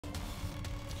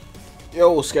Yo,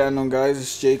 what's going on, guys?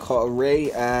 It's Jay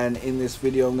Cartere, and in this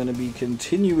video I'm going to be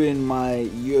continuing my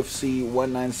UFC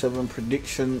 197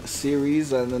 prediction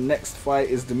series, and the next fight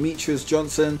is Demetrious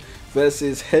Johnson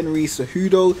versus Henry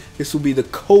Cejudo. This will be the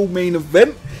co-main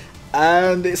event,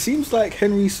 and it seems like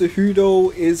Henry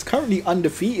Cejudo is currently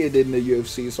undefeated in the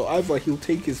UFC, so either he'll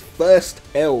take his first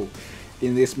L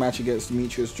in this match against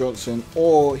Demetrious Johnson,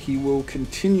 or he will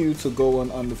continue to go on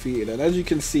undefeated. And as you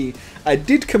can see, I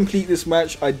did complete this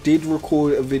match. I did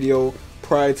record a video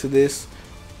prior to this,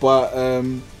 but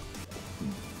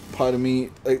pardon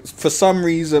me, for some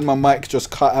reason my mic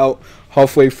just cut out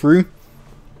halfway through,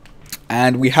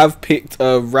 and we have picked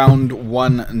a round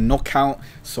 1 knockout,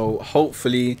 so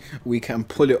hopefully we can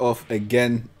pull it off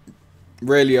again.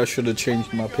 Really, I should have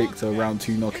changed my pick to a round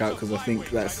 2 knockout, because I think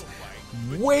that's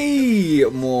way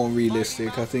more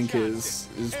realistic. I think it's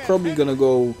probably gonna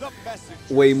go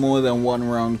way more than 1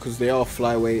 round, because they are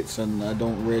flyweights and I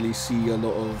don't really see a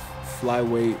lot of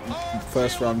flyweight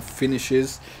first round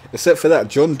finishes, except for that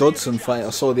John Dodson fight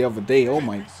I saw the other day. Oh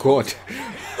my god.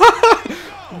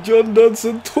 John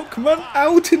Dodson took man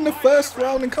out in the first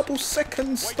round in a couple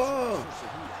seconds star.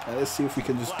 Let's see if we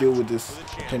can just deal with this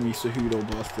Henry Cejudo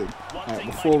bastard. Alright,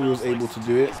 before we was able to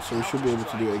do it, so we should be able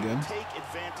to do it again.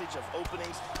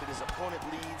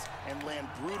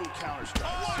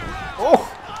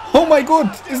 Oh my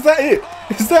god, is that it?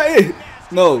 Is that it?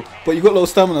 No, but you got low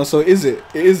stamina, so is it?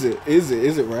 Is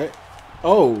it right?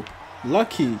 Oh,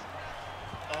 lucky.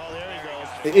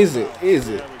 Is it?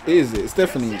 It's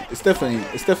definitely it.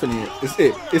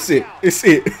 It's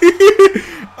it.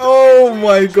 Oh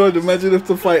my god, imagine if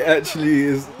the fight actually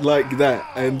is like that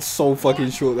and so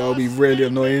fucking short. That would be really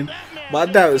annoying, but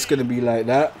I doubt it's gonna be like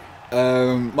that.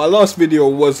 My last video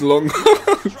was long,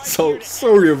 so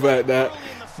sorry about that,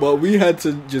 but we had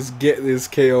to just get this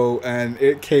KO and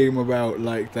it came about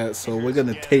like that, so we're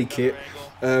gonna take it.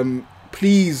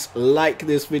 Please like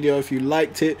this video if you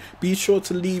liked it. Be sure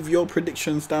to leave your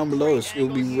predictions down below. It will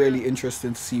be really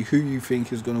interesting to see who you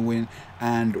think is going to win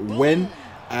and when.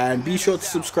 And be sure to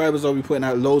subscribe, as I'll be putting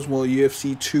out loads more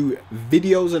UFC 2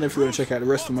 videos. And if you want to check out the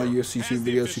rest of my UFC 2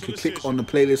 videos, you can click on the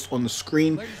playlist on the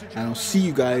screen. And I'll see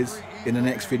you guys in the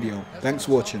next video. Thanks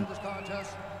for watching.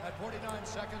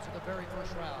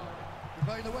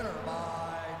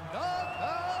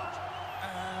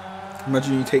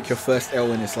 Imagine you take your first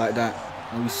L and it's like that.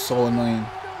 It'll be so annoying.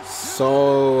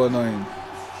 So annoying.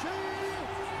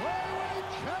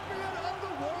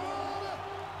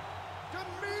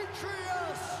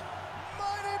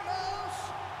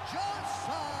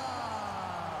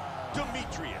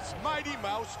 Demetrious Mighty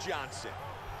Mouse Johnson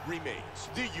remains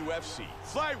the UFC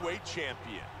flyweight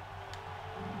champion.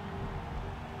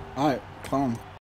 Alright, calm.